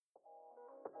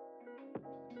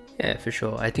Yeah, for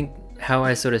sure. I think how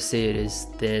I sort of see it is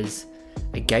there's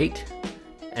a gate,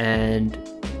 and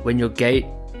when your gate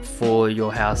for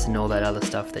your house and all that other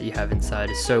stuff that you have inside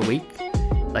is so weak,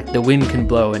 like the wind can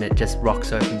blow and it just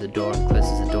rocks open the door and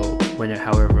closes the door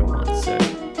however it wants. So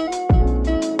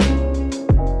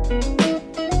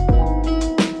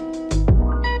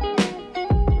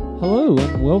hello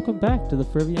and welcome back to the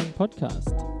Forever Young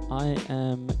podcast. I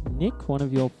am Nick, one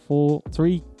of your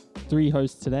three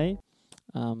hosts today.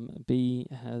 B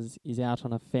is out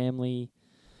on a family.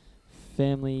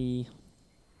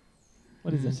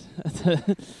 What is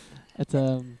it? It's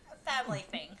a family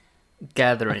thing.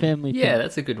 Gathering. Family yeah, thing.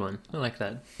 that's a good one. I like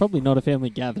that. Probably not a family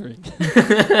gathering.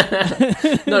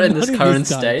 Not in this Not in current this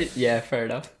time. state. Yeah, fair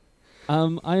enough.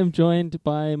 I am joined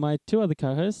by my two other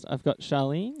co-hosts. I've got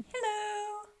Charlene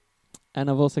Hello. and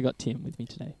I've also got Tim with me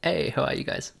today. Hey, how are you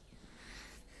guys?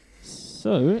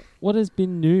 So, what has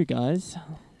been new, guys?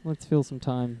 Let's fill some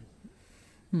time.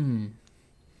 You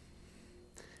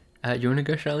want to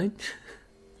go, Charlene?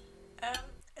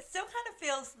 It still kind of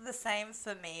feels the same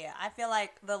for me. I feel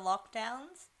like the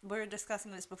lockdowns, we were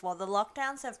discussing this before, the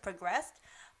lockdowns have progressed,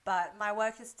 but my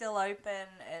work is still open,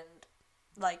 and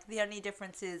like the only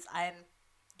difference is I'm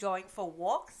going for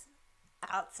walks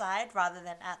outside rather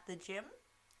than at the gym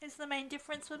is the main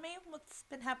difference with me. What's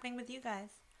been happening with you guys?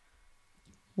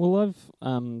 Well, I've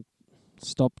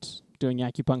stopped doing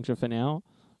acupuncture for now.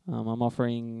 I'm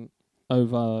offering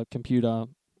over computer.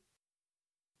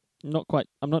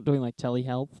 I'm not doing like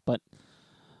telehealth, but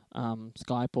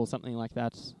Skype or something like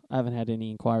that. I haven't had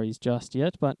any inquiries just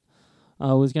yet, but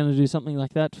I was going to do something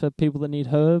like that for people that need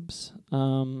herbs.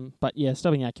 But yeah,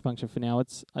 stopping acupuncture for now.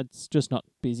 It's just not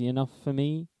busy enough for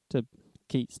me to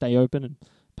stay open and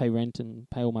pay rent and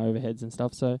pay all my overheads and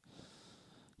stuff. So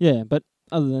yeah, but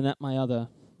other than that, my other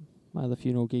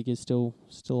funeral gig is still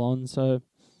on. So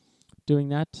doing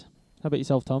that. How about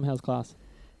yourself, Tom? How's class?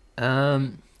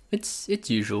 It's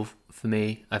usual for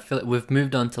me. I feel like we've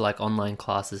moved on to like online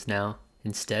classes now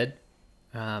instead.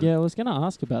 Yeah, I was going to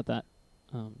ask about that.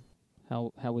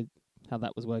 How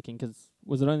that was working, because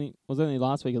was it only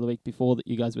last week or the week before that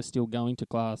you guys were still going to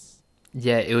class?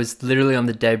 Yeah, it was literally on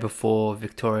the day before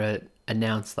Victoria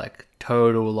announced like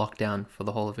total lockdown for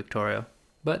the whole of Victoria.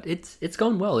 But it's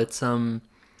gone well. It's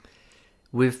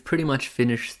we've pretty much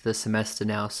finished the semester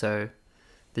now, so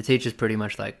the teacher's pretty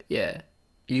much like, yeah,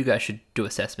 you guys should do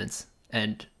assessments,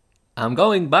 and I'm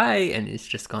going by, and it's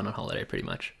just gone on holiday pretty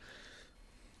much.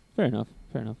 Fair enough.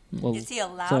 Well, Is he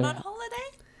allowed so- on holiday?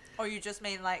 Or you just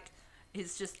mean like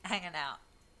he's just hanging out?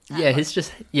 Yeah,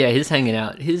 he's hanging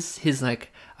out. He's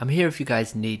like, I'm here if you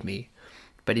guys need me,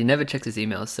 but he never checks his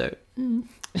emails, so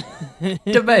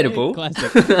debatable.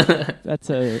 Classic. That's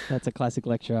a classic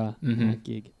lecturer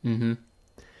gig. Mm-hmm.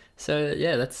 So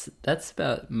yeah, that's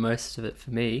about most of it for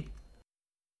me.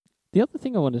 The other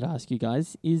thing I wanted to ask you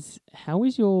guys is, how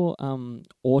is your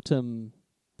autumn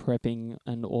prepping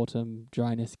and autumn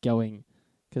dryness going?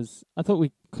 Because I thought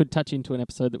we could touch into an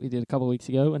episode that we did a couple of weeks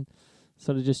ago and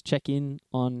sort of just check in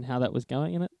on how that was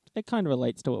going, and it kind of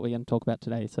relates to what we're going to talk about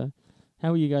today. So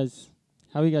how are you guys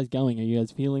going? Are you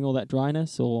guys feeling all that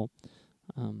dryness or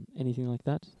anything like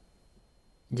that?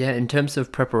 Yeah, in terms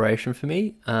of preparation for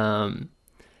me,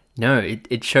 no,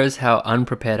 it shows how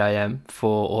unprepared I am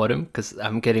for autumn, because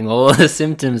I'm getting all the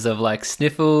symptoms of like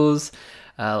sniffles,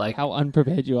 like how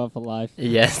unprepared you are for life.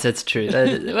 Yes, that's true.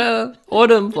 Well,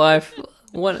 autumn, life,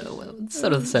 it's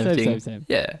sort of the same thing. Same.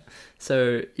 Yeah.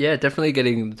 So yeah, definitely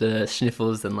getting the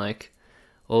sniffles and like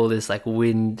all this like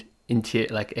wind into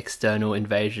like external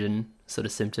invasion sort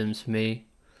of symptoms for me.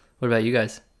 What about you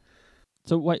guys?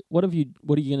 So wait, what are you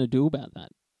going to do about that?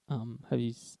 Have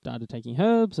you started taking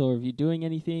herbs, or are you doing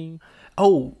anything?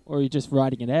 Oh, Or are you just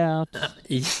writing it out?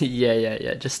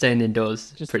 yeah. Just staying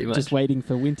indoors, pretty much. Just waiting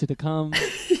for winter to come.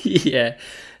 Yeah.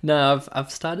 No,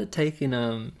 I've started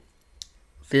taking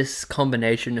this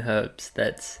combination herbs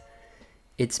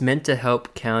it's meant to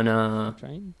help counter.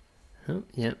 Train? Oh,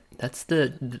 yeah, that's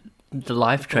the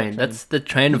life train. train. That's the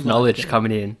train of Life knowledge train.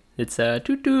 coming in. It's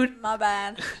toot toot. My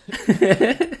bad.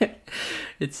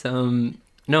 It's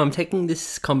no, I'm taking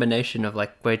this combination of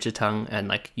like Guizhitang and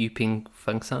like Yuping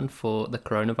Fengsan for the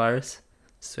coronavirus.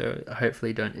 So I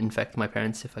hopefully don't infect my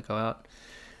parents if I go out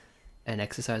and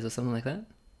exercise or something like that.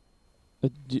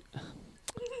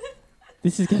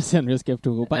 This is going to sound real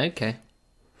skeptical, but Okay.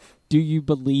 do you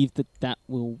believe that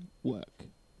will work?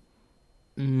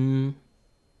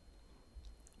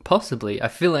 Possibly. I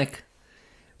feel like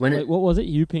when Wait, what was it?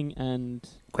 Yuping and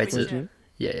Guizhi.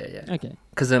 Yeah. Okay.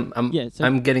 Because Yeah. I'm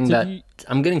getting so that. do you-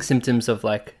 I'm getting symptoms of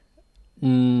like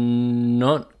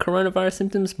not coronavirus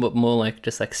symptoms, but more like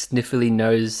just like sniffly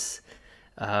nose,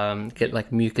 get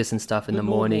like mucus and stuff in The the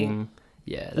normal- morning.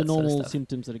 Yeah, The that sort of normal stuff.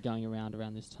 symptoms that are going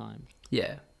around this time.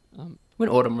 Yeah, Um, when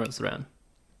autumn rolls around.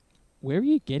 where are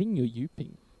you getting your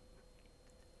Yuping?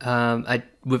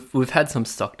 We've had some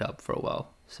stocked up for a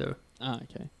while, so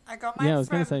Okay. I got mine Yeah, I was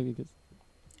from going to say because...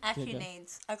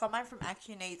 AccuNeeds. I got mine from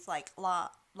AccuNeeds like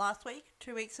last week,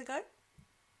 2 weeks ago.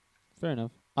 Fair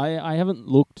enough. I haven't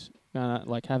looked,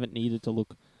 haven't needed to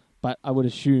look, but I would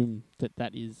assume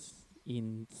that is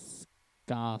in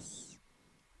scarce.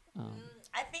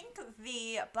 I think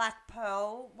the Black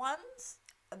Pearl ones,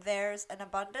 there's an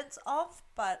abundance of,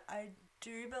 but I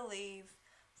do believe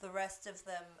the rest of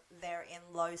them, they're in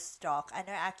low stock. I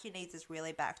know AccuNeeds is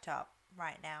really backed up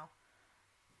right now.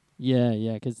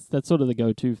 Yeah, because that's sort of the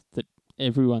go-to that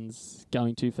everyone's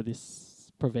going to for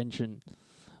this prevention.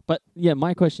 But yeah,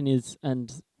 my question is,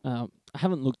 and I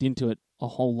haven't looked into it a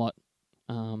whole lot,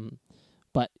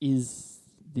 but is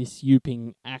this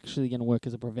Yuping actually going to work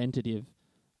as a preventative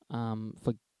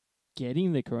for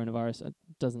getting the coronavirus? It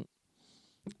doesn't...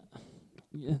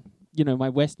 my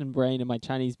Western brain and my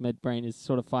Chinese med brain is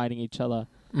sort of fighting each other,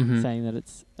 Mhm. saying that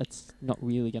it's not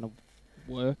really going to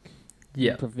work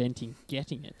yeah, in preventing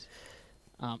getting it.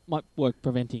 Might work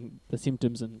preventing the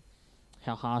symptoms and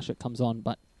how harsh it comes on,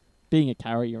 but being a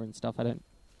carrier and stuff, I don't...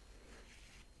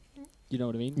 You know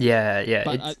what I mean? yeah.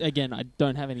 But again, I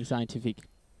don't have any scientific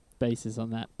basis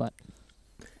on that, but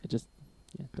it just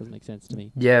doesn't make sense to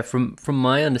me. Yeah, from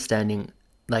my understanding,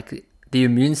 like the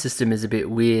immune system is a bit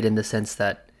weird in the sense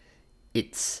that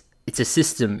it's a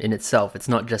system in itself. It's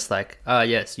not just like,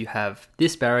 yes, you have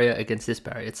this barrier against this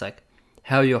barrier. It's like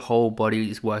how your whole body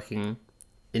is working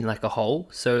in like a whole.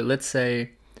 So let's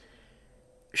say,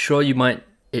 sure, you might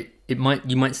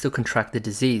still contract the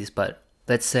disease, but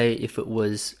let's say if it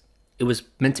was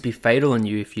meant to be fatal on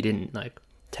you if you didn't like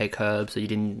take herbs or you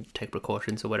didn't take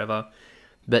precautions or whatever.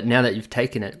 But now that you've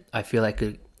taken it, I feel like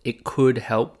it could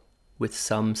help with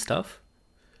some stuff,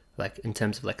 like in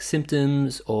terms of like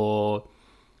symptoms or...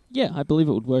 Yeah, I believe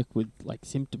it would work with like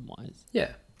symptom-wise.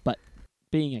 Yeah. But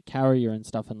being a carrier and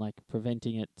stuff and like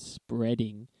preventing it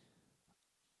spreading,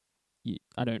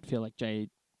 I don't feel like Yuping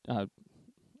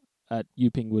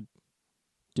would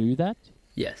do that.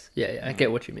 Yes. Yeah, I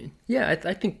get what you mean. Yeah,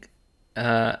 I think...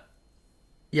 I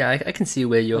can see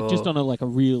where you're... Like just on a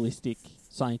realistic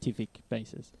scientific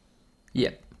basis.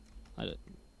 Yeah.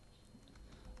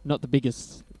 Not the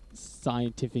biggest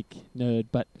scientific nerd,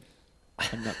 but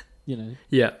I'm not,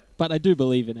 Yeah. But I do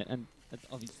believe in it, and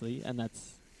obviously, and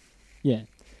that's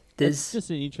it's just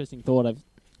an interesting thought I've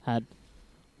had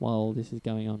while this is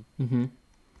going on. Mm-hmm.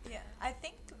 Yeah, I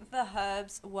think the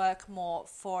herbs work more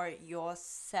for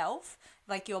yourself,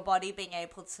 like your body being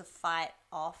able to fight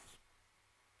off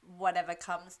whatever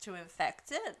comes to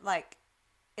infect it. Like,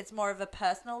 it's more of a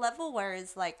personal level,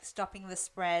 whereas like stopping the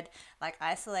spread, like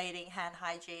isolating, hand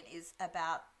hygiene is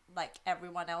about like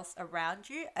everyone else around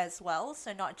you as well.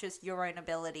 So not just your own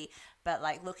ability, but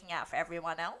like looking out for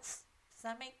everyone else. Does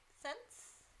that make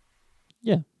sense?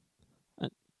 Yeah,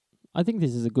 I think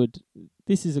this is a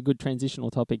good transitional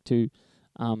topic to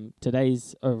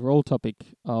today's overall topic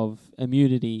of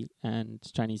immunity and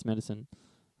Chinese medicine,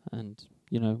 and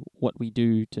what we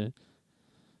do to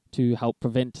help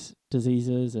prevent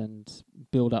diseases and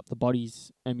build up the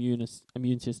body's immune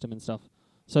system and stuff.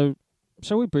 So,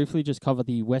 shall we briefly just cover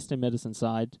the Western medicine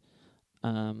side,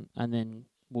 and then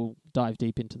we'll dive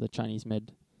deep into the Chinese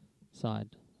med side.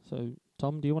 So,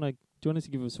 Tom, do you want us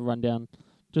to give us a rundown,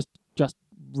 just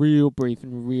real brief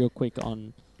and real quick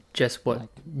on just what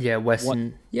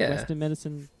Western Western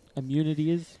medicine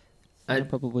immunity is?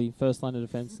 Probably first line of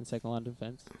defense and second line of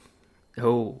defense.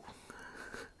 Oh,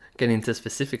 getting into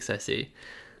specifics, I see.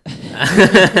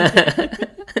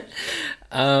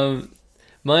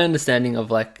 My understanding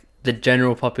of like the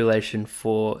general population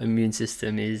for immune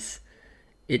system is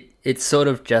it's sort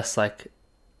of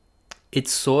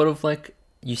like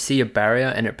you see a barrier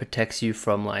and it protects you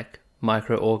from like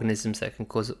microorganisms that can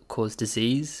cause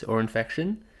disease or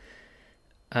infection.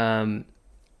 But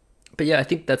yeah, I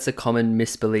think that's a common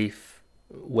misbelief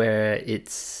where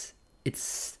it's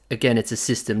a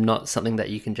system, not something that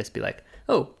you can just be like,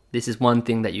 oh, this is one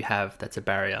thing that you have that's a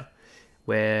barrier.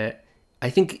 Where I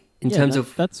think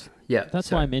that's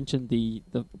why I mentioned the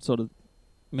sort of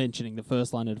mentioning the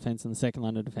first line of defense and the second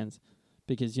line of defense,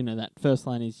 because that first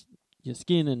line is your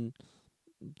skin and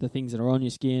the things that are on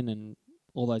your skin and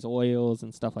all those oils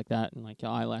and stuff like that, and like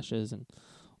your eyelashes and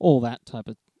all that type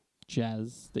of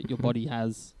jazz that your body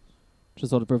has to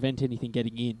sort of prevent anything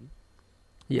getting in.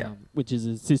 Yeah, which is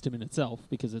a system in itself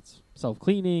because it's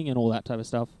self-cleaning and all that type of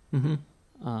stuff. Mm-hmm.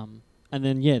 And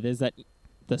then there's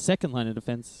the second line of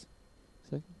defense.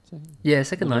 Yeah,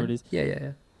 second Whatever line. it is.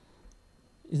 Yeah.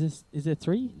 Is there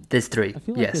 3? There's 3. I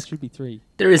feel like there Yes, should be 3.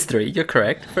 there is 3. You're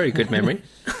correct. Very good memory.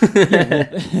 Yeah,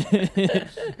 well,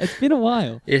 it's been a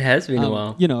while. It has been a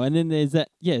while. You know, and then there's that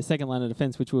second line of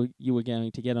defense, which you were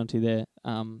going to get onto there,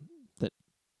 that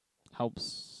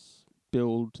helps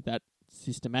build that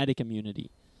systematic immunity.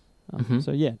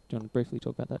 So yeah, do you want to briefly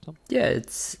talk about that, Tom? Yeah,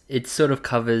 it sort of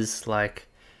covers like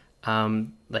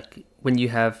when you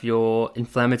have your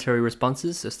inflammatory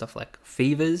responses, so stuff like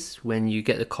fevers, when you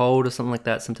get the cold or something like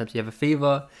that, sometimes you have a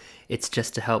fever, it's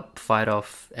just to help fight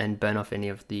off and burn off any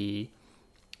of the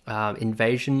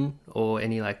invasion or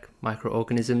any like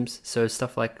microorganisms. So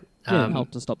stuff like... help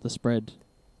to stop the spread.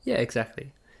 Yeah,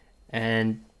 exactly.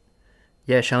 And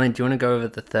yeah, Charlene, do you want to go over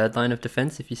the third line of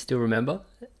defense if you still remember?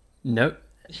 No?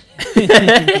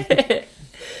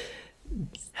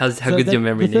 How good's your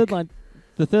memory, Nick?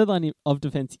 The third line of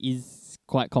defense is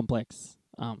quite complex,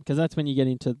 because that's when you get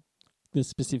into the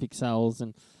specific cells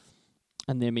and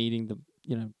them eating the,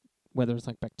 whether it's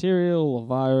like bacterial or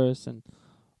virus and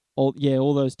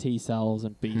all those T cells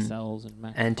and B cells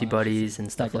and antibodies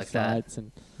and stuff like that.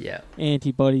 And yeah,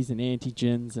 antibodies and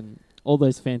antigens and all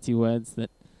those fancy words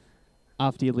that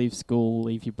after you leave school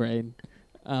leave your brain.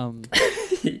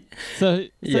 So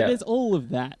there's all of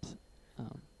that.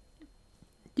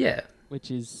 Yeah. Which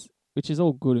is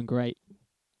all good and great.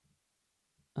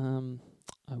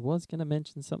 I was going to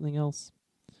mention something else,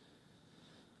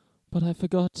 but I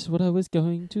forgot what I was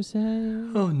going to say.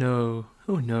 Oh no.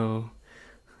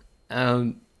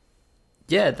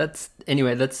 Yeah, that's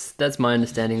my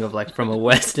understanding of like from a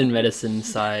Western medicine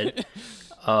side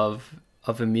of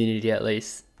immunity at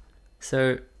least.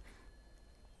 So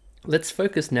let's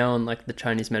focus now on like the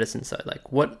Chinese medicine side.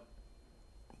 Like what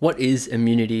is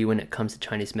immunity when it comes to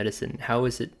Chinese medicine? How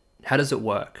does it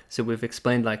work? So we've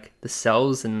explained like the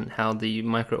cells and how the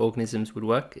microorganisms would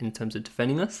work in terms of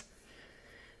defending us.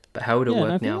 But how would it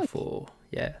work now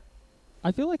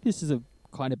I feel like this is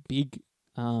quite a big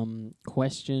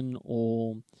question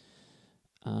or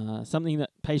something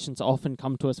that patients often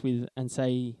come to us with and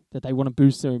say that they want to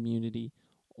boost their immunity,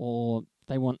 or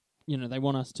they want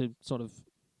us to sort of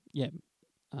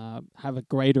have a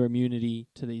greater immunity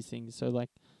to these things. So like,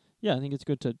 I think it's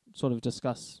good to sort of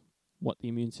discuss what the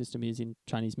immune system is in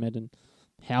Chinese med and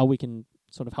how we can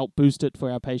sort of help boost it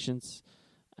for our patients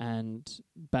and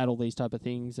battle these type of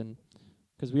things. And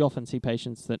because we often see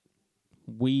patients that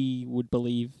we would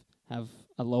believe have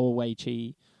a lower Wei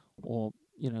Qi or,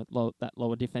 that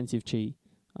lower defensive Qi.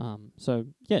 So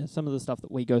some of the stuff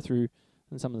that we go through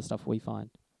and some of the stuff we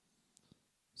find.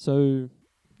 So,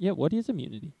 what is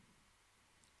immunity?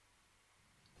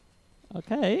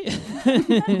 Okay. I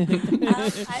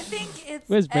think it's...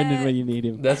 Where's Brendan when you need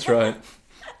him? That's right.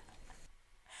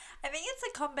 I think it's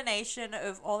a combination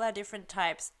of all our different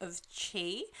types of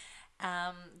qi.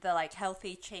 The like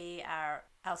healthy qi, our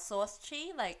source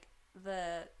qi, like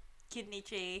the kidney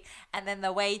qi, and then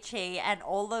the Wei qi, and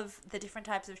all of the different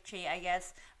types of qi, I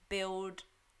guess, build,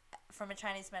 from a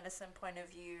Chinese medicine point of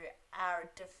view, our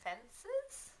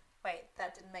defenses. Wait,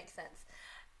 that didn't make sense.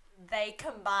 They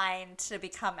combine to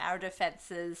become our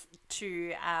defenses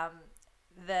to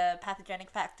the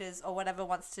pathogenic factors or whatever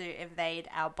wants to invade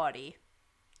our body.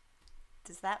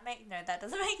 Does that make... No, that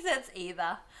doesn't make sense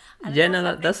either.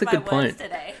 That's a good point.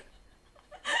 Today.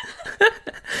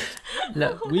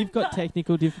 No, we've got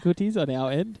technical difficulties on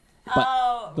our end,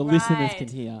 but the listeners can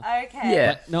hear. Okay.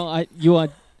 Yeah. But no,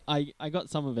 I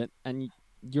got some of it, and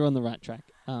you're on the right track.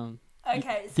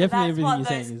 Okay, so definitely that's everything what you're those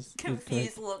saying is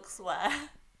confused correct. looks were.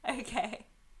 Okay.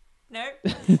 Nope.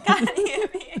 Can't hear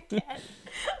me again.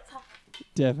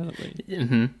 Definitely.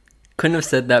 Mm-hmm. Couldn't have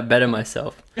said that better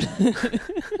myself.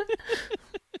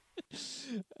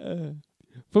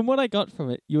 From what I got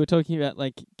from it, you were talking about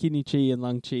like kidney qi and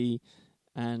lung qi,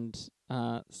 and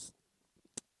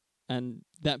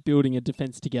that building a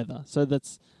defense together. So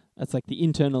that's like the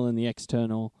internal and the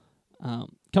external.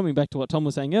 Coming back to what Tom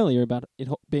was saying earlier about it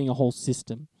being a whole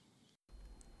system.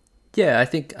 Yeah, I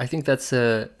think this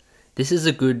is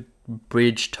a good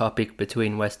bridge topic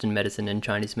between Western medicine and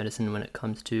Chinese medicine when it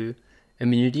comes to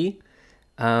immunity.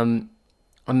 I'm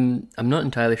not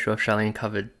entirely sure Charlene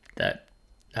covered that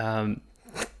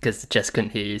because Jess couldn't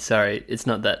hear you. Sorry, it's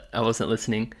not that I wasn't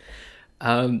listening.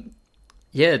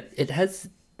 It has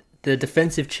the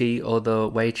defensive qi or the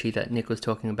Wei qi that Nick was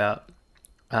talking about.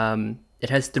 It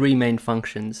has 3 main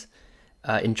functions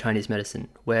in Chinese medicine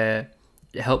where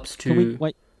it helps to... Can we,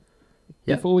 wait,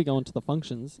 before we go on to the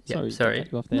functions... Sorry. To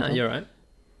cut you off there, no, Tom. you're right.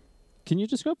 Can you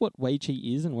describe what Wei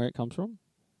Qi is and where it comes from?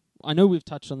 I know we've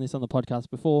touched on this on the podcast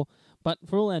before, but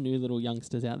for all our new little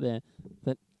youngsters out there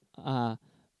that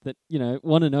that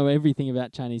want to know everything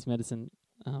about Chinese medicine,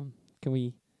 can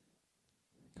we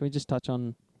just touch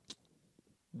on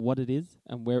what it is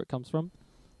and where it comes from?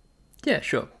 Yeah,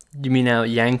 sure. You mean our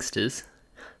youngsters?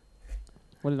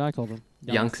 What did I call them?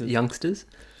 Youngsters?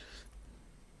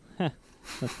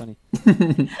 That's funny.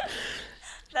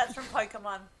 That's from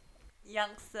Pokemon.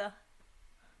 Youngster.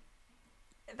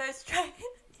 Those trains.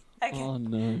 Okay. Oh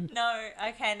no. No,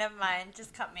 okay, never mind.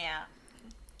 Just cut me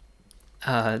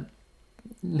out.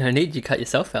 No need, you cut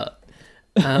yourself out.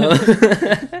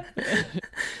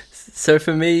 So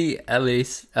for me, at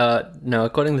least, no,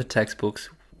 according to textbooks,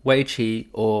 Wei Qi,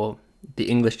 or the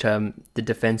English term, the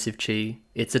defensive Qi,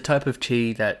 it's a type of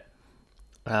Qi that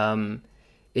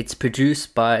it's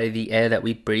produced by the air that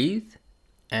we breathe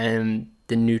and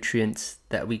the nutrients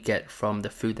that we get from the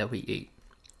food that we eat.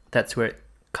 That's where it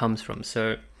comes from.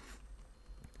 So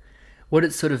what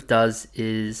it sort of does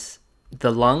is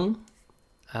the lung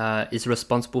is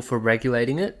responsible for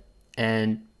regulating it,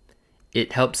 and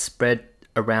it helps spread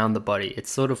around the body. It's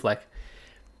sort of like,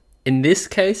 in this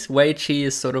case, Wei Qi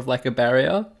is sort of like a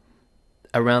barrier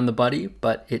around the body,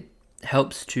 but it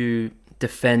helps to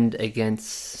defend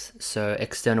against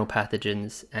external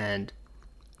pathogens and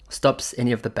stops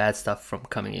any of the bad stuff from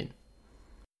coming in.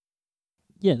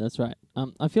 Yeah, that's right.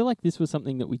 I feel like this was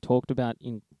something that we talked about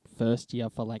in first year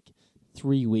for like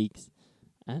 3 weeks,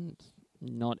 and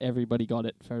not everybody got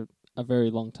it for a very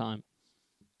long time.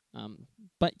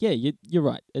 But yeah, you're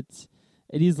right. It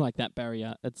is like that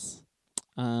barrier. It's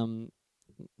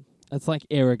like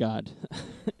Aerogard.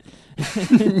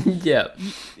 Yeah.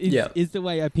 Is the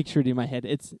way I picture it in my head.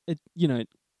 It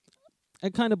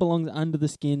kind of belongs under the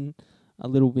skin a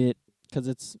little bit because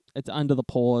it's under the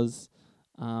pores.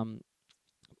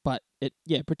 But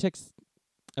it protects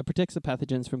the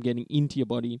pathogens from getting into your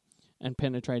body and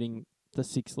penetrating the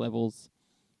 6 levels.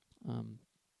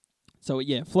 So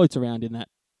it floats around in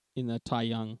the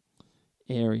Taiyang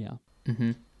area.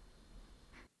 Mm-hmm.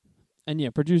 And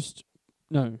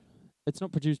it's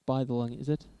not produced by the lung, is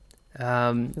it?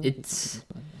 But it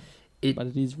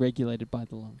is regulated by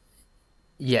the lung.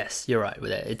 Yes, you're right with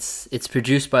that. It's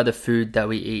produced by the food that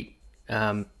we eat.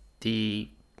 I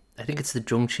think it's the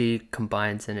Zhongqi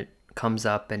combines, and it comes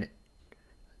up and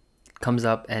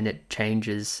it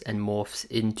changes and morphs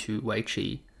into Wei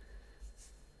Qi.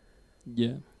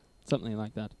 Yeah, something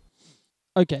like that.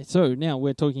 Okay, so now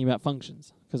we're talking about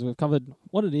functions because we've covered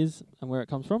what it is and where it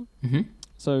comes from. Mm-hmm.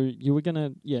 So you were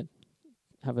gonna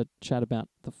have a chat about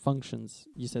the functions.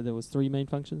 You said there was 3 main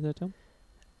functions there, Tom?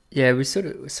 Yeah, we sort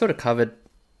of covered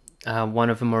one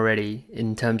of them already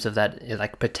in terms of that it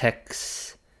like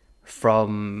protects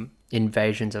from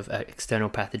invasions of external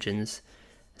pathogens.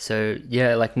 So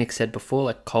yeah, like Nick said before,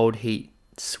 like cold, heat,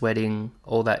 sweating,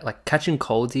 all that, like catching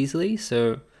colds easily.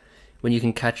 So when you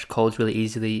can catch colds really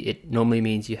easily, it normally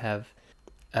means you have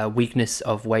a weakness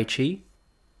of Wei Qi.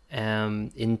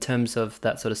 In terms of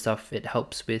that sort of stuff, it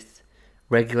helps with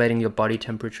regulating your body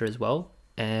temperature as well,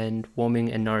 and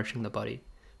warming and nourishing the body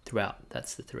throughout.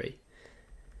 That's the 3.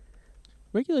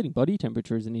 Regulating body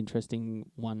temperature is an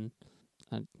interesting one.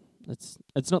 It's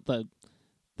not the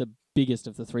biggest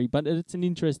of the 3, but it's an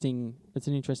interesting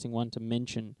one to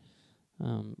mention.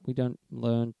 We don't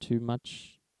learn too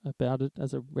much about it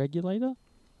as a regulator.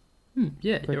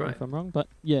 Yeah, Correct you're me right. if I'm wrong, but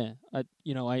yeah,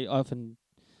 I often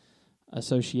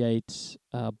associate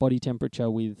body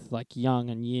temperature with like yang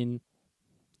and yin,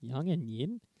 yin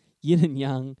and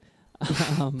yang.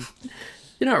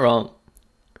 You're not wrong.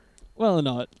 Well,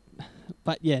 not,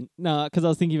 but yeah, no, because I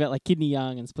was thinking about like kidney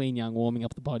yang and spleen yang warming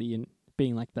up the body and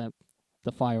being like the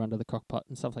fire under the crock pot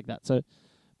and stuff like that. So,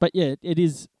 but yeah, it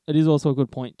is also a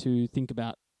good point to think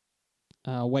about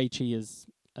Wei Qi as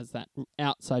that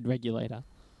outside regulator.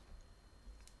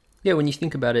 Yeah, when you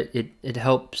think about it, it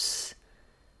helps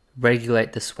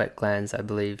regulate the sweat glands, I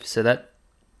believe. So that,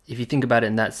 if you think about it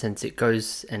in that sense, it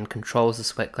goes and controls the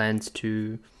sweat glands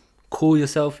to cool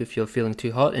yourself if you're feeling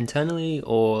too hot internally,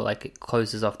 or like it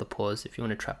closes off the pores if you want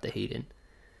to trap the heat in.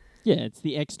 Yeah, it's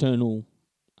the external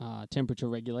temperature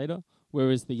regulator,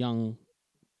 whereas the yang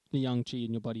qi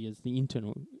in your body is the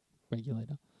internal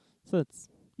regulator. So it's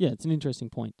an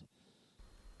interesting point.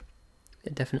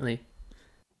 Yeah, definitely.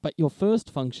 But your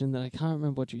first function that I can't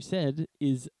remember what you said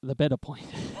is the better point.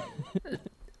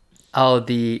 Oh,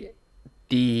 the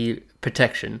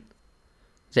protection,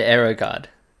 the Aerogard.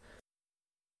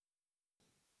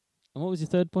 And what was your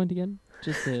third point again?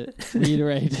 Just to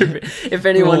reiterate. If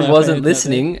anyone wasn't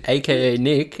listening, aka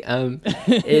Nick,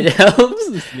 it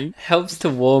helps to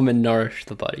warm and nourish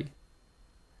the body.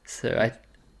 So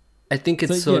I think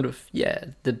it's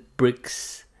the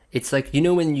bricks. It's like,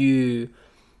 when you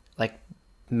like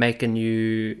make a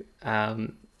new,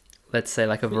 let's say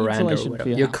like a For veranda or insulation for whatever.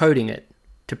 your You're house. coating it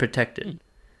to protect it.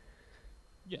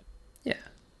 Yeah. Yeah.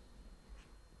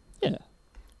 Yeah.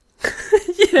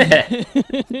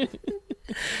 Yeah.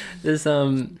 There's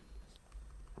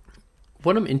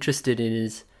what I'm interested in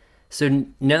is, so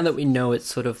now that we know it's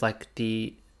sort of like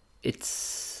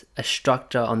it's a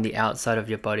structure on the outside of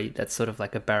your body that's sort of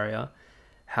like a barrier.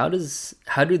 How do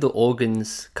the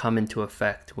organs come into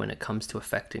effect when it comes to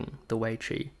affecting the Wei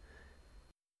Qi?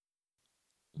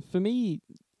 For me,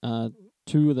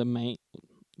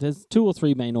 there's 2 or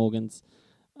 3 main organs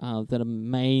that are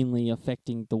mainly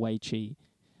affecting the Wei Qi.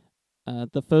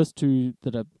 The first 2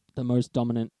 that are the most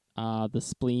dominant are the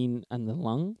spleen and the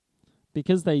lung,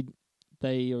 because they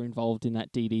are involved in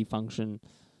that DD function,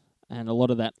 and a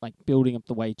lot of that, like building up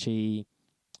the Wei Qi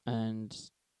and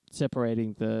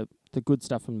separating the good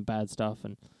stuff from the bad stuff,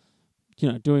 and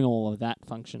doing all of that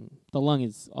function. The lung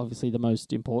is obviously the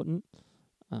most important,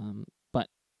 but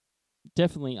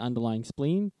definitely underlying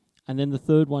spleen. And then the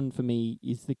third one for me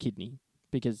is the kidney,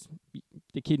 because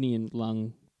the kidney and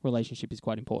lung relationship is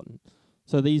quite important.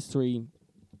 So these 3,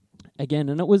 again,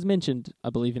 and it was mentioned, I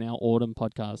believe, in our autumn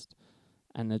podcast,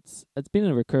 and it's been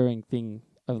a recurring thing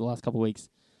over the last couple of weeks,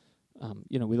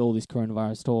 with all this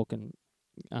coronavirus talk, and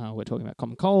we're talking about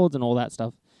common colds and all that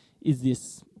stuff, is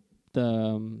this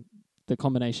the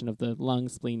combination of the lung,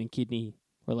 spleen, and kidney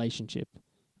relationship,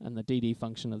 and the DD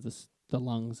function of the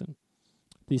lungs and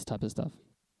this type of stuff.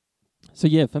 So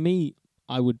yeah, for me,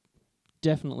 I would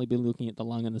definitely be looking at the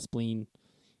lung and the spleen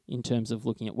in terms of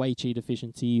looking at Wei Qi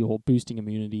deficiency or boosting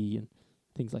immunity and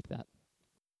things like that.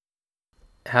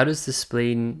 How does the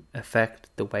spleen affect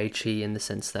the Wei Qi in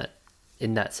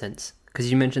that sense?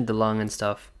 Because you mentioned the lung and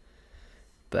stuff,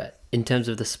 but in terms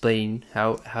of the spleen,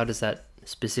 how does that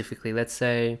specifically? Let's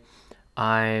say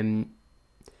I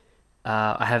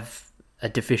have a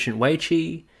deficient Wei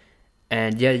Qi,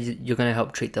 and yeah, you're going to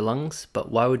help treat the lungs,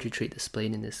 but why would you treat the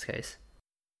spleen in this case?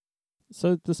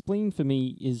 So the spleen for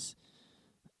me is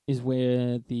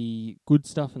where the good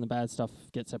stuff and the bad stuff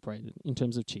get separated in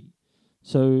terms of qi.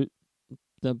 So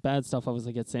the bad stuff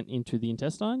obviously gets sent into the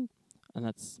intestine, and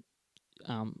that's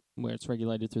where it's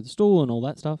regulated through the stool and all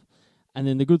that stuff. And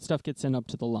then the good stuff gets sent up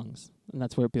to the lungs, and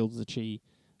that's where it builds the qi.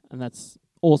 And that's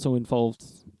also involved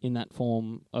in that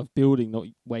form of building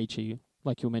the Wei Qi,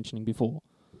 like you were mentioning before,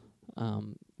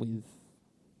 with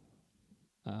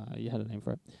you had a name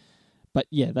for it. But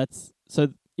yeah, that's so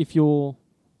if your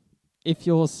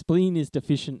spleen is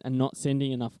deficient and not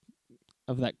sending enough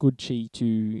of that good qi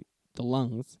to the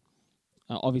lungs,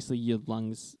 obviously your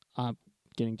lungs are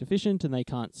getting deficient and they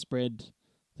can't spread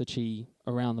the qi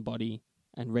around the body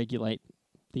and regulate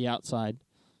the outside,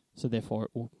 so therefore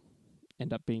it will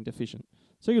end up being deficient.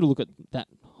 So you got to look at that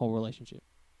whole relationship.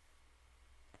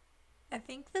 I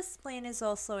think the spleen is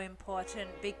also important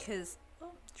because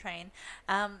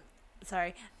the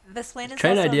spleen is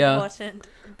Train also idea. important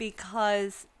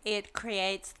because it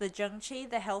creates the zheng qi,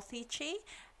 the healthy qi,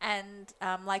 and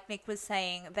like Nick was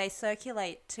saying, they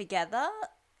circulate together.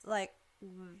 Like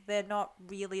they're not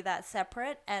really that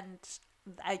separate, and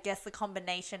I guess the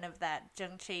combination of that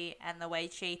zheng qi and the wei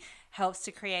qi helps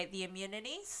to create the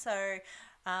immunity. So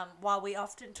while we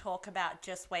often talk about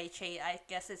just wei qi, I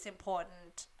guess it's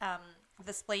important.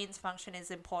 The spleen's function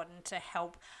is important to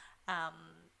help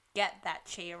get that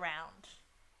qi around.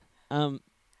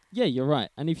 Yeah, you're right.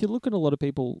 And if you look at a lot of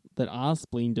people that are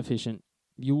spleen deficient,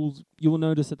 you will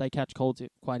notice that they catch colds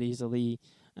quite easily,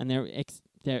 and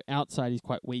their outside is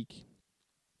quite weak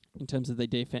in terms of their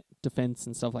defense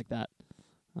and stuff like that.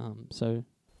 So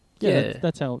yeah,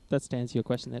 that's to answer your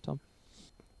question there, Tom.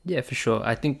 Yeah, for sure.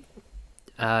 I think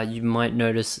you might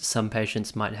notice some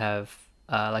patients might have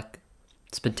like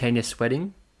spontaneous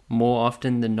sweating more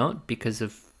often than not because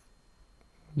of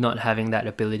not having that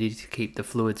ability to keep the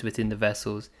fluids within the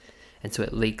vessels, and so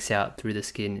it leaks out through the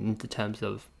skin into terms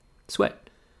of sweat.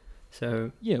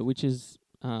 So yeah, which is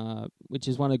one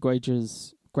of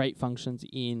Guizhi's great functions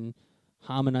in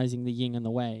harmonizing the yin and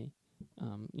the wei.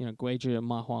 Guizhi and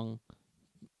Ma Huang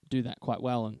do that quite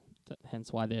well, and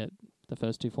hence why they're the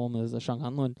first 2 formulas of Shang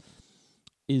Han Lun,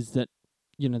 is that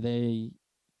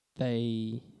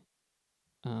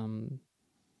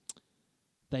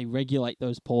they regulate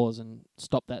those pores and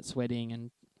stop that sweating,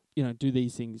 and do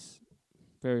these things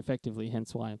very effectively.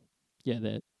 Hence why,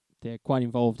 they're quite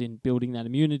involved in building that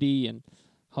immunity and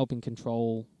helping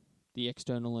control the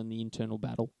external and the internal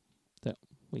battle that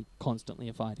we constantly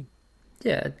are fighting.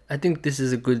 yeah, I think that's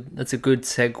a good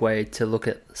segue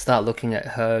to start looking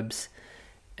at herbs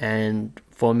and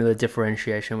formula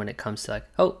differentiation when it comes to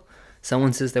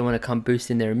someone says they want to come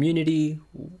boosting their immunity.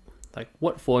 Like,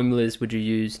 what formulas would you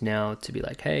use now to be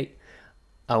like, hey,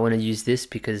 I want to use this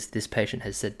because this patient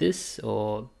has said this,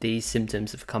 or these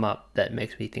symptoms have come up that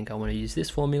makes me think I want to use this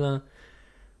formula?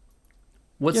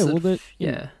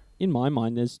 In my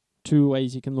mind, there's two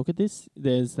ways you can look at this.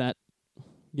 There's that,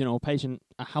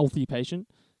 a healthy patient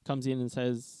comes in and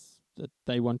says that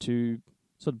they want to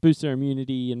sort of boost their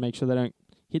immunity and make sure they don't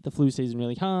hit the flu season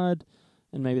really hard,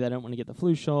 and maybe they don't want to get the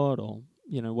flu shot, or,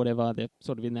 whatever. They're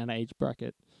sort of in that age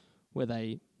bracket where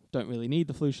they don't really need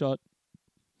the flu shot.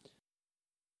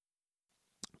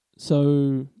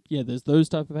 So, yeah, there's those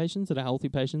type of patients that are healthy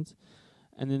patients.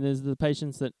 And then there's the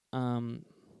patients that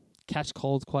catch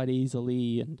colds quite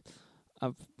easily and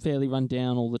are fairly run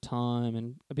down all the time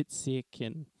and a bit sick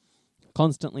and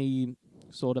constantly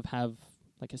sort of have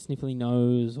like a sniffly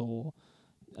nose or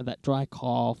that dry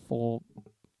cough, or,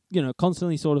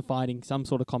 constantly sort of fighting some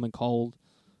sort of common cold,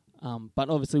 but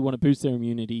obviously want to boost their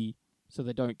immunity so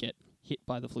they don't get hit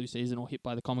by the flu season or hit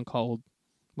by the common cold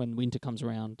when winter comes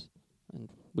around. And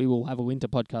we will have a winter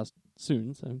podcast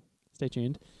soon, so stay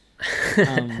tuned.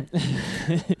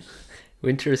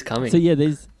 Winter is coming. So yeah,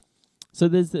 there's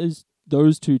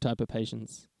those two type of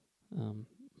patients.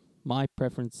 My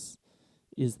preference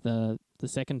is the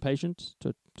second patient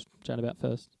to chat about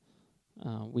first,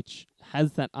 which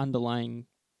has that underlying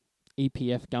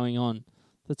EPF going on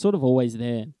that's sort of always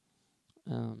there.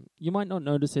 You might not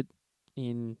notice it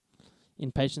in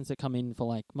patients that come in for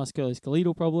like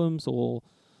musculoskeletal problems or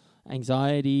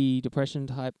anxiety, depression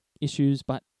type issues,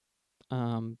 but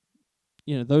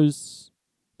those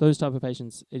type of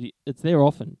patients, it's there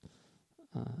often.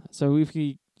 So if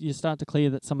you start to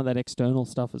clear some of that external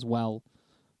stuff as well,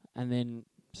 and then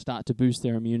start to boost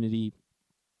their immunity.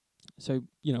 So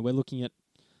we're looking at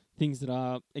things that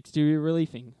are exterior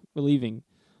relieving,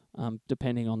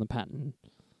 depending on the pattern.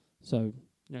 So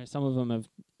some of them have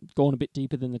gone a bit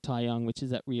deeper than the Taiyang, which is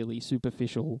that really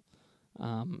superficial,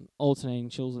 alternating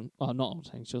chills and not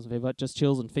alternating chills and fever, but just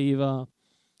chills and fever,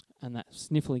 and that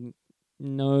sniffling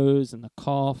nose and the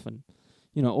cough and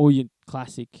all your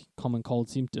classic common cold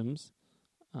symptoms.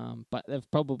 But they're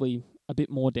probably a bit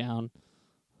more down.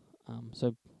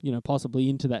 So possibly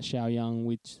into that Xiaoyang,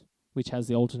 which has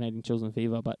the alternating chills and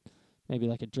fever, but maybe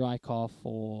like a dry cough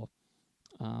or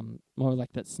more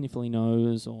like that sniffly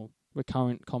nose or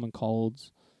recurrent common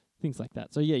colds, things like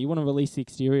that. So yeah, you want to release the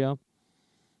exterior,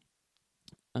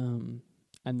 and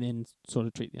then sort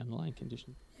of treat the underlying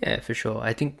condition. Yeah, for sure.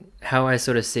 I think how I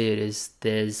sort of see it is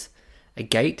there's a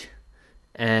gate,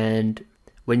 and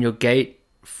when your gate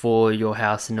for your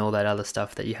house and all that other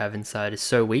stuff that you have inside is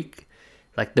so weak,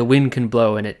 like the wind can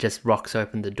blow and it just rocks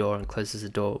open the door and closes the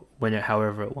door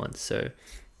however it wants. So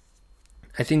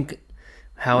I think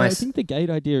I think the gate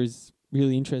idea is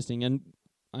really interesting, and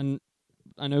I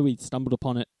know we stumbled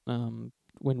upon it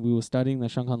when we were studying the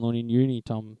Shanghan Lun in uni,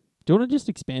 Tom. Do you want to just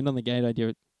expand on the gate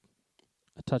idea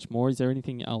a touch more? Is there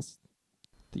anything else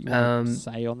that you want to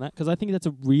say on that? Because I think that's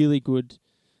a really good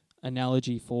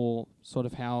analogy for sort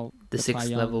of how the 6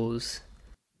 levels.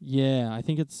 Yeah, I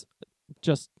think it's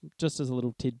just as a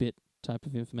little tidbit type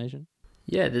of information.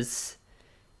 Yeah,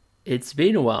 it's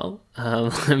been a while.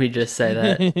 Let me just say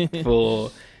that.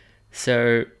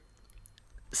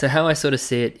 So how I sort of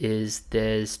see it is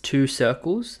there's 2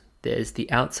 circles. There's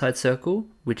the outside circle,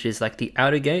 which is like the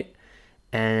outer gate,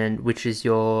 and which is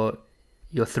your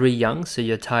 3 yang, so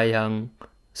your Taiyang.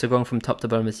 So going from top to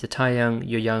bottom is your Taiyang,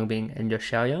 your Yangbing, and your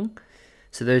Xiaoyang.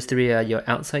 So those 3 are your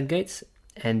outside gates,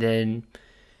 and then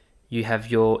you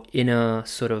have your inner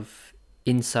sort of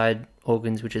inside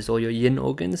organs, which is all your yin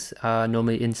organs are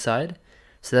normally inside.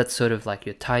 So that's sort of like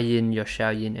your Taiyin, your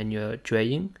Xiaoyin, and your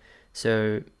Jueyin.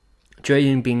 So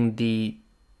Jueyin being the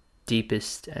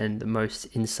deepest and the most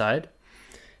inside.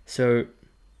 So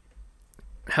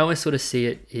how I sort of see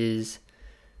it is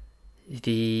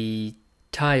the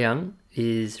Taiyang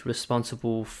is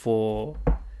responsible for,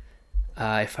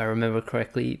 if I remember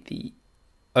correctly, the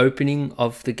opening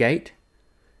of the gate,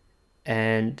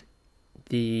 and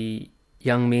the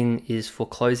Yangming is for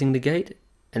closing the gate,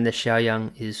 and the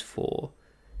Xiaoyang is for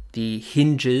the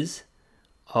hinges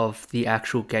of the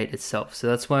actual gate itself. So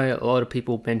that's why a lot of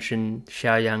people mention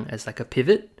Xiaoyang as like a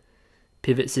pivot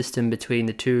system between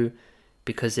the two,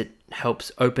 because it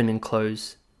helps open and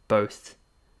close both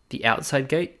the outside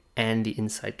gate and the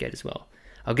inside gate as well.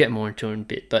 I'll get more into it in a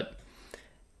bit, but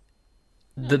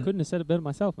I couldn't have said it better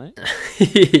myself, mate.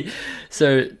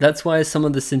 So that's why some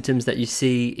of the symptoms that you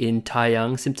see in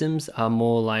Taiyang symptoms are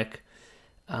more like,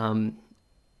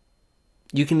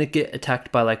 you can get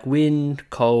attacked by like wind,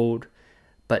 cold,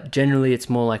 but generally it's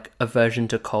more like aversion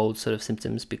to cold sort of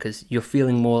symptoms, because you're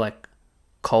feeling more like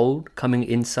cold coming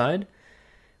inside.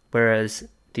 whereas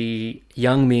the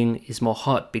Yang Ming is more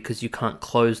hot because you can't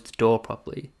close the door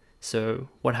properly. So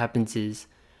what happens is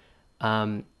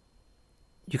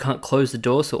you can't close the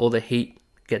door, so all the heat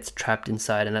gets trapped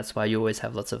inside, and that's why you always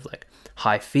have lots of like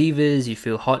high fevers, you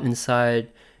feel hot inside.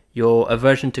 Your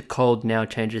aversion to cold now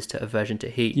changes to aversion to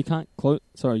heat. You can't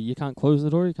you can't close the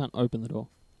door, you can't open the door.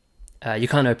 You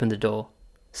can't open the door.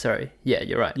 Sorry. Yeah,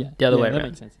 you're right. Yeah. The other way that around.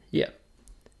 makes sense. Yeah.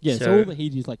 Yeah, so all the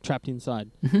heat is like trapped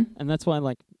inside. Mm-hmm. And that's why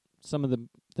like some of the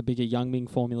bigger Yang Ming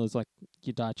formulas like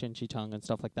your Da Chen Chi Tang and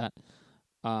stuff like that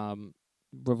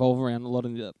revolve around a lot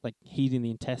of the like heat in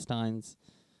the intestines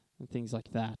and things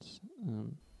like that.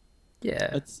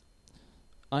 Yeah.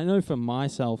 I know for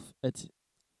myself it's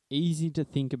easy to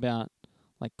think about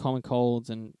like common colds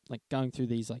and like going through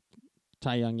these like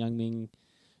Taiyang, Yang Ming,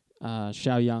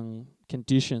 Xiaoyang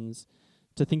conditions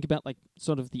to think about like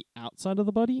sort of the outside of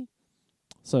the body.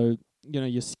 So,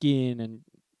 your skin and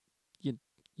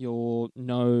your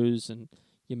nose and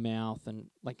your mouth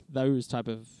and like those type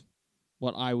of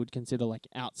what I would consider like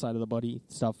outside of the body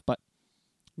stuff. But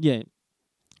yeah,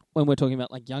 when we're talking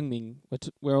about like Yang Ming,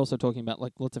 we're also talking about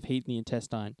like lots of heat in the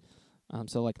intestine.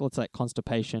 So like lots of like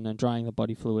constipation and drying the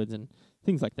body fluids and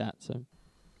things like that. So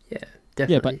yeah,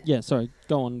 definitely. Yeah, but sorry,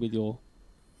 go on with your.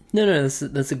 No,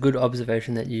 that's a good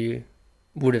observation that you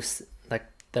would have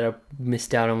that I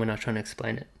missed out on when I was trying to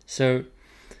explain it. So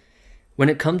when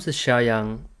it comes to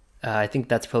Xiaoyang, I think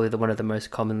that's probably one of the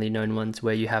most commonly known ones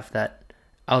where you have that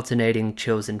alternating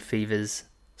chills and fevers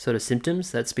sort of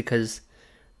symptoms. That's because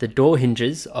the door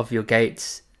hinges of your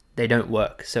gates, they don't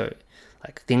work. So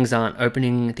like things aren't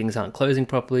opening, things aren't closing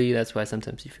properly. That's why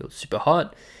sometimes you feel super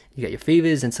hot, you get your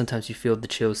fevers, and sometimes you feel the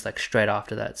chills like straight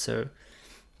after that. So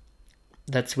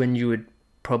that's when you would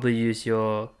probably use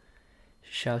your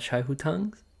Xiao Chai Hu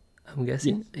tongues, I'm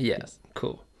guessing. Yes. Yeah, yes.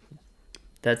 Cool.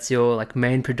 That's your like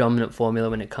main predominant formula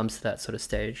when it comes to that sort of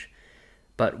stage.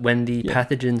 But when the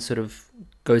pathogen sort of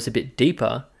goes a bit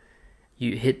deeper,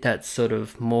 you hit that sort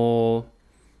of more.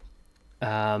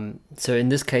 So in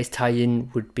this case,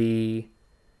 Taiyin would be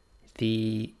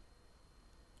the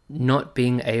not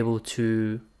being able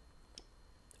to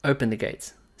open the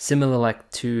gates. Similar like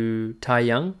to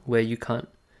Taiyang, where you can't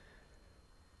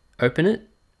open it.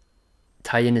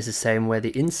 Taiyin is the same, where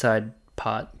the inside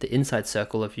part, the inside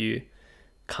circle of you,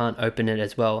 can't open it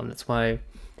as well, and that's why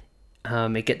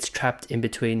it gets trapped in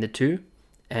between the two,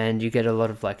 and you get a lot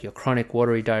of like your chronic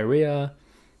watery diarrhea,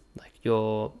 like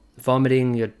your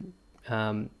vomiting, your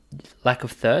lack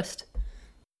of thirst.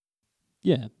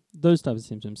 Yeah, those types of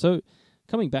symptoms. So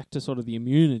coming back to sort of the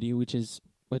immunity, which is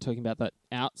we're talking about that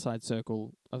outside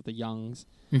circle of the Yangs,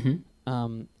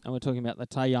 and we're talking about the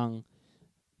Taiyang.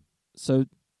 So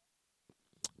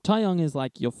Taiyang is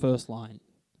like your first line.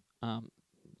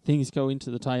 Things go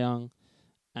into the Taiyang,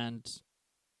 and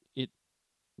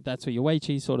that's where your Wei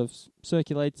Qi sort of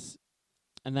circulates,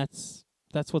 and that's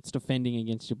what's defending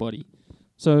against your body.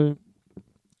 So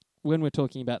when we're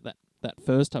talking about that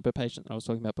first type of patient that I was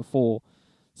talking about before,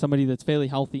 somebody that's fairly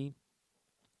healthy,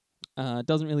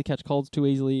 doesn't really catch colds too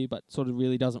easily, but sort of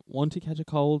really doesn't want to catch a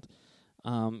cold,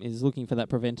 is looking for that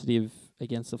preventative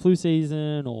against the flu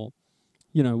season or,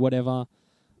 whatever.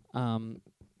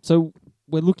 So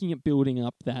we're looking at building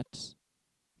up that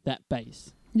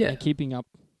base. Yeah. And keeping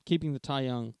the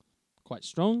Taiyang quite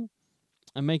strong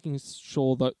and making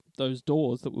sure that those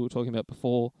doors that we were talking about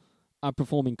before are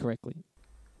performing correctly.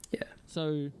 Yeah.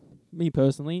 So me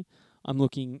personally, I'm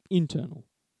looking internal.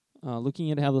 Looking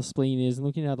at how the spleen is and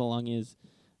looking at how the lung is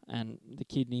and the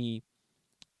kidney,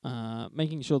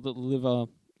 making sure that the liver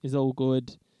is all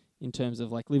good in terms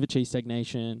of like liver qi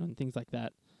stagnation and things like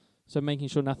that. So making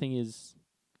sure nothing is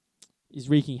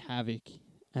wreaking havoc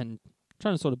and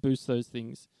trying to sort of boost those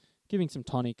things, giving some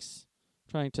tonics,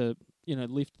 trying to,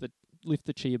 lift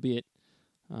the qi a bit.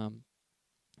 I'm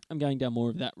going down more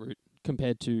of that route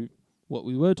compared to what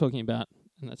we were talking about,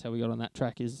 and that's how we got on that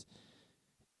track, is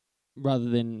rather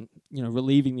than,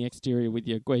 relieving the exterior with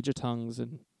your Guizhi tongues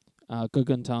and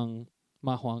Gugun tongue,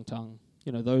 Ma Huang tongue,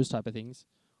 those type of things.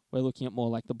 We're looking at more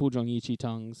like the Buzhong Yiqi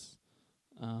tongues.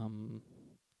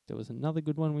 There was another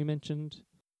good one we mentioned.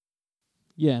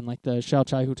 Yeah, and like the Xiao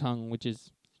Chai Hu tongue, which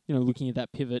is, looking at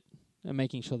that pivot and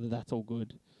making sure that that's all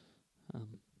good.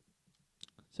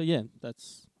 So yeah,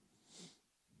 that's...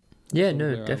 Yeah,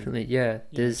 no, definitely. Yeah,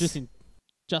 there's...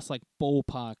 Just like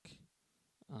ballpark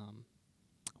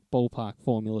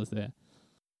formulas there.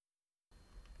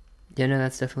 Yeah, no,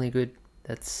 that's definitely good.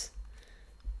 That's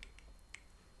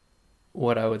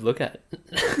what I would look at.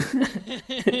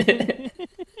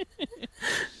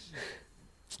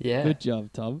 Yeah. Good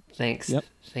job, Tom. Thanks. Yep.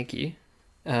 Thank you.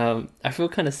 I feel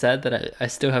kind of sad that I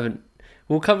still haven't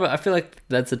we'll cover. I feel like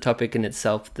that's a topic in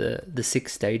itself. The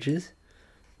 6 stages.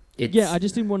 I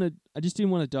just didn't want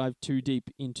to dive too deep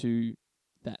into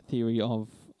that theory of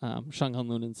Shang Han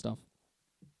Lun and stuff.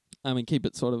 I mean, keep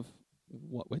it sort of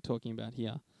what we're talking about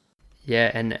here.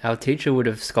 Yeah, and our teacher would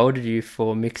have scolded you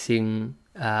for mixing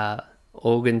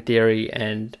organ theory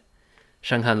and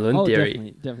Shang Han Lun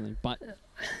theory. Definitely. But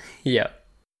yeah,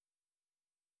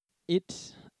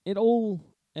 it all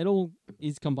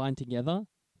is combined together.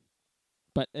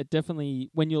 But it definitely,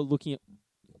 when you're looking at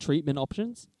treatment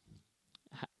options,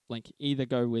 like either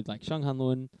go with like Shang Han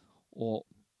Lun or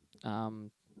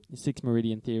 6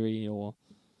 meridian theory or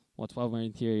 12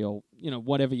 meridian theory, or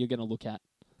whatever you're going to look at.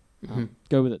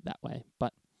 Go with it that way.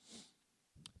 But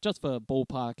just for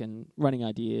ballpark and running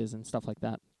ideas and stuff like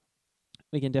that,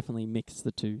 we can definitely mix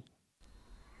the two.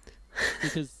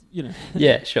 Because,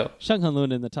 yeah, sure. Shang Han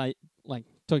Lun and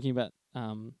talking about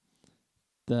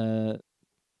the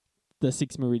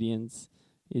 6 meridians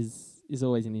is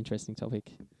always an interesting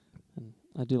topic. And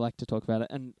I do like to talk about it.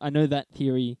 And I know that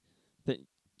theory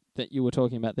that you were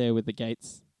talking about there with the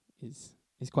gates is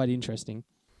quite interesting.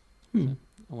 So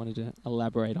I wanted to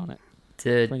elaborate on it for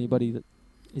anybody that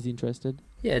is interested.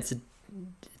 Yeah, it's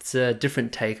a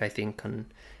different take, I think, on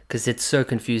because it's so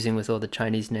confusing with all the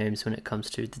Chinese names when it comes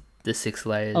to the 6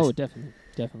 layers. Oh,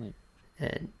 definitely.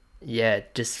 And yeah,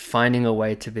 just finding a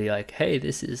way to be like, hey,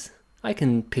 I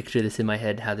can picture this in my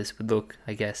head how this would look,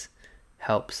 I guess,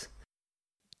 helps.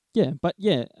 Yeah, but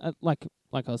like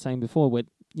I was saying before, with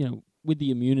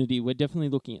the immunity, we're definitely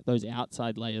looking at those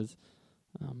outside layers,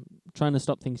 trying to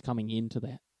stop things coming into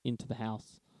the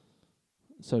house,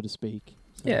 so to speak.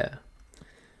 So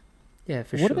Yeah,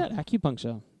 for what sure. about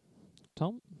acupuncture,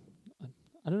 Tom?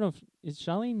 I don't know is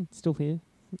Charlene still here?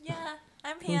 Yeah,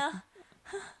 I'm here.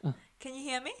 Can you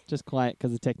hear me? Just quiet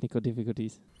because of technical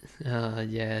difficulties.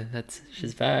 Yeah,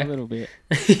 she's back. A little bit.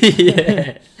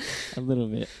 Yeah. A little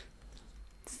bit.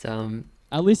 It's,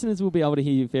 our listeners will be able to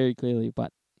hear you very clearly,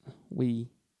 but we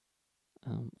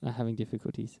are having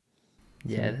difficulties.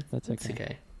 Yeah, so that's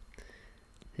okay.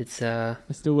 It's we're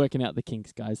still working out the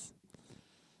kinks, guys.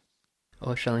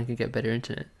 Oh, Charlene can get better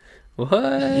internet. What?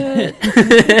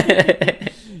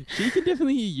 She can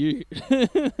definitely hear you.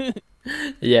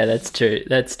 Yeah, that's true.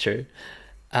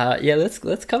 Yeah,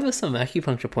 let's cover some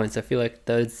acupuncture points. I feel like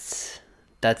that's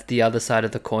the other side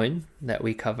of the coin that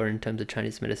we cover in terms of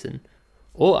Chinese medicine,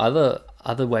 or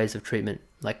other ways of treatment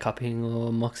like cupping or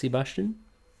moxibustion,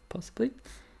 possibly.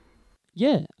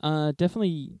 Yeah,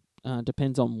 definitely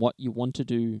depends on what you want to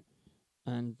do,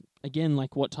 and again,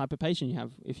 like what type of patient you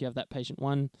have. If you have that patient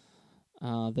 1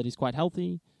 that is quite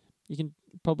healthy, you can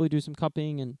probably do some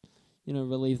cupping and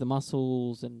relieve the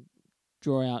muscles and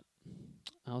draw out.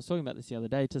 I was talking about this the other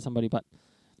day to somebody, but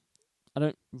I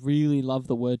don't really love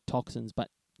the word toxins, but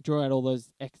draw out all those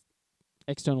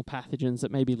external pathogens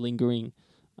that may be lingering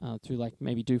through like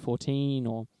maybe Du14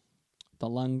 or the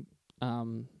lung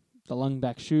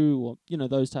back shu, or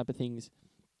those type of things.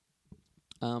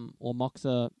 Or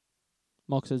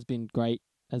Moxa's been great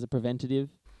as a preventative.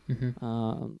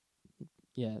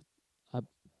 Yeah, I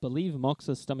believe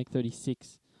Moxa Stomach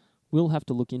 36. We'll have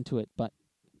to look into it, but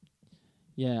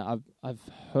yeah, I've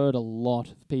heard a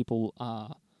lot of people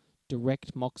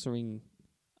direct Moxering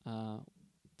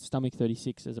Stomach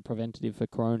 36 as a preventative for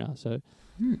corona. So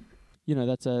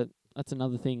that's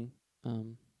another thing.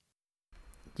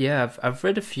 Yeah, I've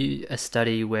read a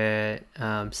study where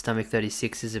Stomach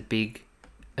 36 is a big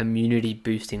immunity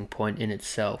boosting point in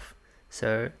itself.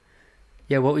 So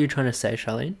yeah, what were you trying to say,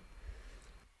 Charlene?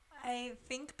 I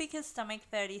think because stomach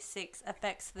 36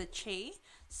 affects the qi,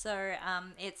 so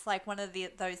it's like one of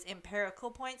those empirical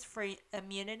points for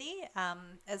immunity,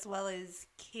 as well as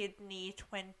kidney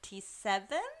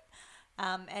 27,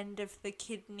 end of the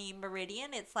kidney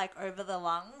meridian. It's like over the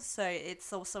lungs, so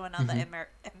it's also another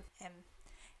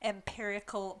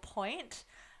empirical point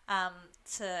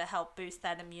to help boost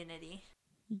that immunity.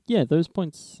 Yeah, those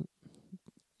points,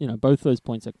 both those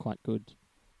points are quite good.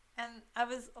 And I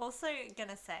was also going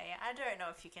to say, I don't know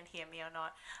if you can hear me or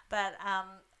not, but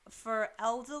for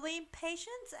elderly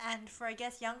patients and for, I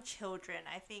guess, young children,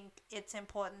 I think it's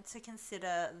important to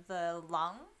consider the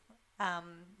lung.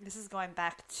 This is going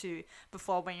back to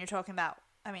before when you're talking about,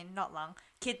 not lung,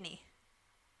 kidney.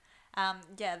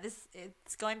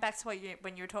 It's going back to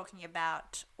when you were talking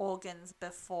about organs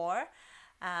before,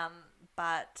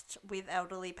 but with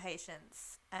elderly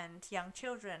patients and young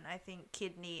children, I think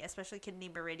kidney, especially kidney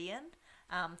meridian,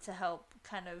 to help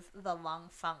kind of the lung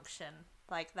function,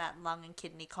 like that lung and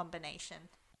kidney combination.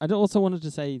 I also wanted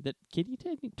to say that kidney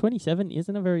 27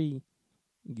 isn't a very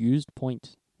used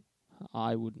point,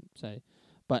 I wouldn't say,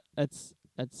 but it's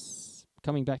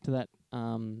coming back to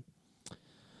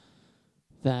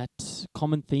that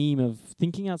common theme of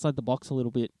thinking outside the box a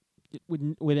little bit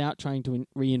without trying to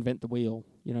reinvent the wheel.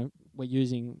 You know, we're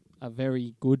using a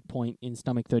very good point in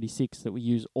Stomach 36 that we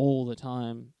use all the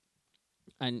time.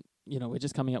 And, you know, we're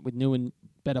just coming up with new and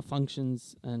better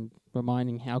functions and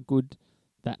reminding how good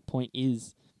that point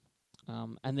is.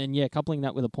 And then, coupling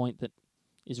that with a point that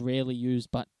is rarely used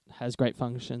but has great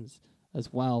functions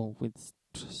as well with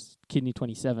Kidney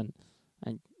 27.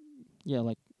 And,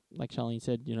 like Charlene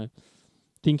said, you know,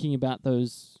 thinking about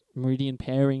those meridian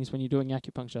pairings when you're doing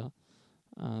acupuncture,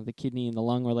 the kidney and the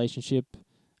lung relationship,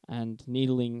 and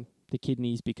needling the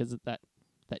kidneys because of that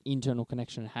internal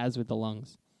connection it has with the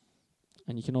lungs.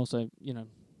 And you can also, you know,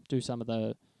 do some of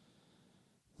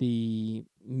the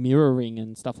mirroring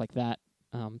and stuff like that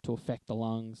to affect the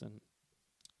lungs. And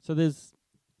so there's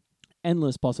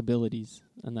endless possibilities,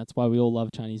 and that's why we all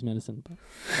love Chinese medicine.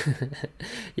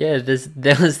 Yeah,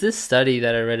 there was this study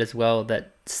that I read as well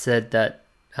that said that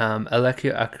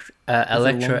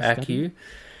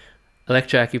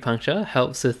electroacupuncture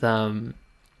helps with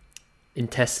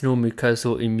intestinal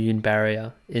mucosal immune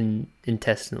barrier in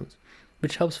intestinals,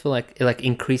 which helps for it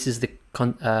increases the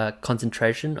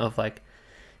concentration of like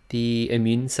the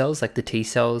immune cells, like the T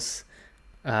cells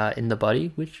in the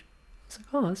body, which it's like,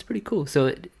 oh, that's pretty cool. So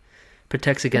it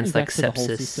protects against like sepsis. The whole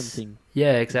system thing.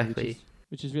 Yeah, exactly.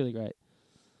 Which is really great.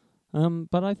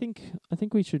 But I think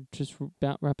we should just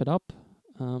about wrap it up.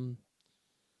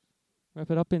 Wrap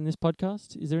it up in this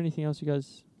podcast. Is there anything else you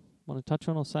guys want to touch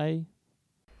on or say?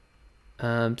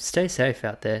 Stay safe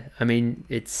out there. I mean,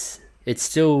 it's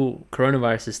still,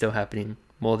 coronavirus is still happening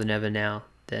more than ever now.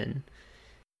 Then,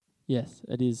 yes,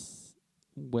 it is.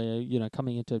 We're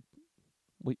coming into.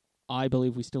 I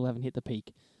believe we still haven't hit the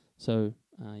peak. So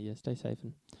stay safe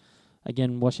and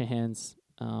again, wash your hands.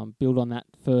 Build on that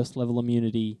first level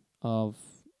immunity of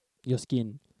your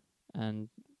skin, and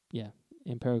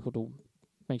empirical to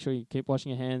make sure you keep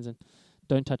washing your hands and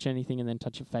don't touch anything and then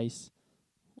touch your face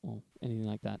or anything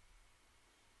like that.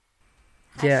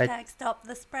 Hashtag stop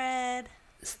the spread.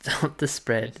 Stop the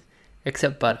spread. Yes.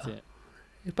 Except butter.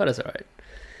 Butter's alright.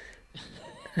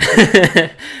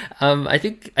 I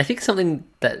think something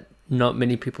that not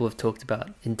many people have talked about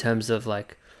in terms of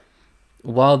like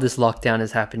while this lockdown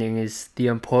is happening is the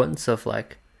importance of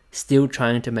like still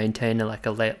trying to maintain a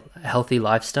healthy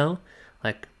lifestyle.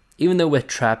 Like even though we're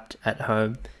trapped at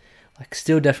home, like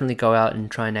still definitely go out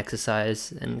and try and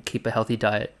exercise and keep a healthy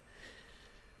diet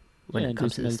when it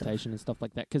comes to meditation and stuff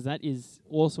like that, because that is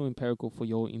also empirical for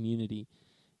your immunity.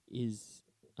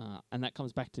 And that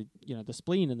comes back to the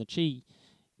spleen and the chi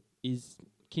is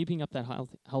keeping up that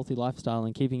healthy lifestyle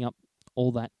and keeping up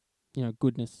all that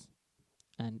goodness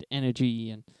and energy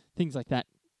and things like that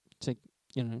to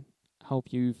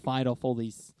help you fight off all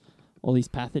these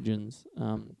pathogens.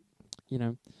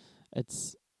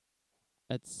 It's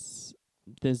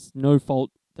there's no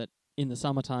fault that in the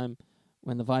summertime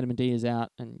when the vitamin D is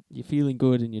out and you're feeling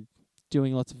good and you're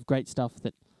doing lots of great stuff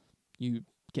that you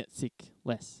get sick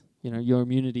less. Your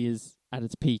immunity is at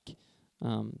its peak.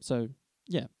 That's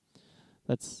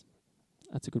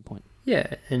a good point.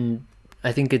 Yeah, and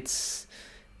I think it's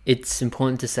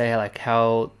important to say like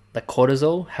how like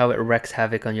cortisol, how it wreaks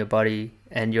havoc on your body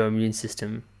and your immune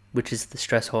system, which is the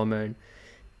stress hormone.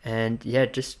 And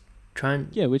just try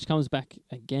and which comes back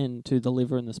again to the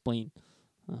liver and the spleen.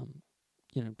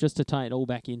 Just to tie it all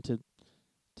back into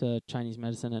Chinese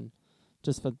medicine, and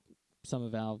just for some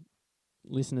of our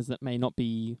listeners that may not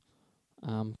be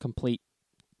complete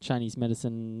Chinese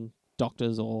medicine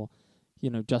doctors or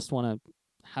just want to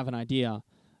have an idea,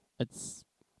 it's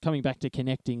coming back to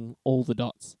connecting all the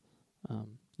dots.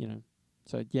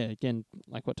 So again,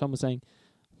 like what Tom was saying,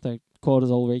 the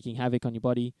cortisol wreaking havoc on your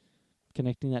body,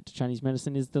 connecting that to Chinese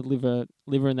medicine is the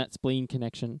liver and that spleen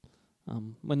connection.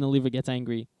 When the liver gets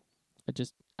angry, it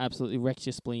just absolutely wrecks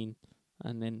your spleen,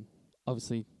 and then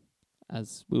obviously,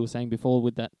 as we were saying before,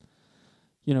 with that,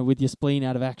 with your spleen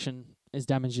out of action, it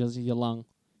damages your lung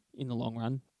in the long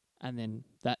run, and then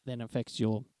that then affects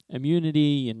your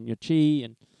immunity and your chi,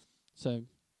 and so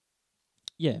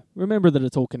remember that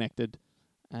it's all connected.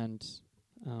 And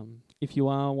if you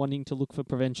are wanting to look for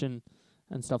prevention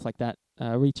and stuff like that,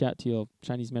 reach out to your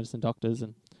Chinese medicine doctors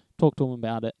and talk to them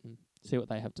about it and see what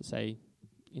they have to say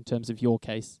in terms of your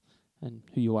case and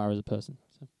who you are as a person.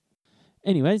 So,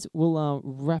 anyways, we'll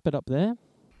wrap it up there.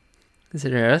 Is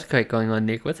there an earthquake going on,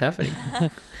 Nick? What's happening?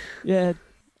 Yeah,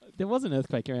 there was an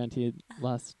earthquake around here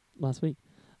last week.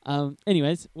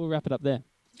 Anyways, we'll wrap it up there.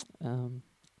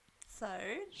 So,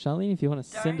 Charlene, if you want to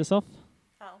send us off.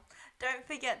 Don't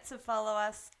forget to follow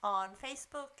us on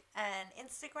Facebook and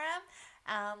Instagram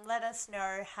Let us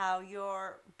know how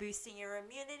you're boosting your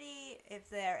immunity, if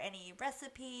there are any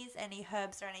recipes, any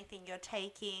herbs or anything you're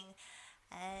taking,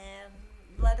 and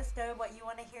let us know what you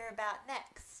want to hear about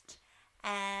next.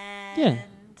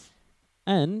 And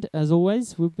And as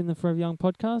always, we've been the Forever Young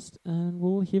podcast, and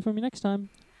we'll hear from you next time.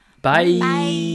 Bye. Bye.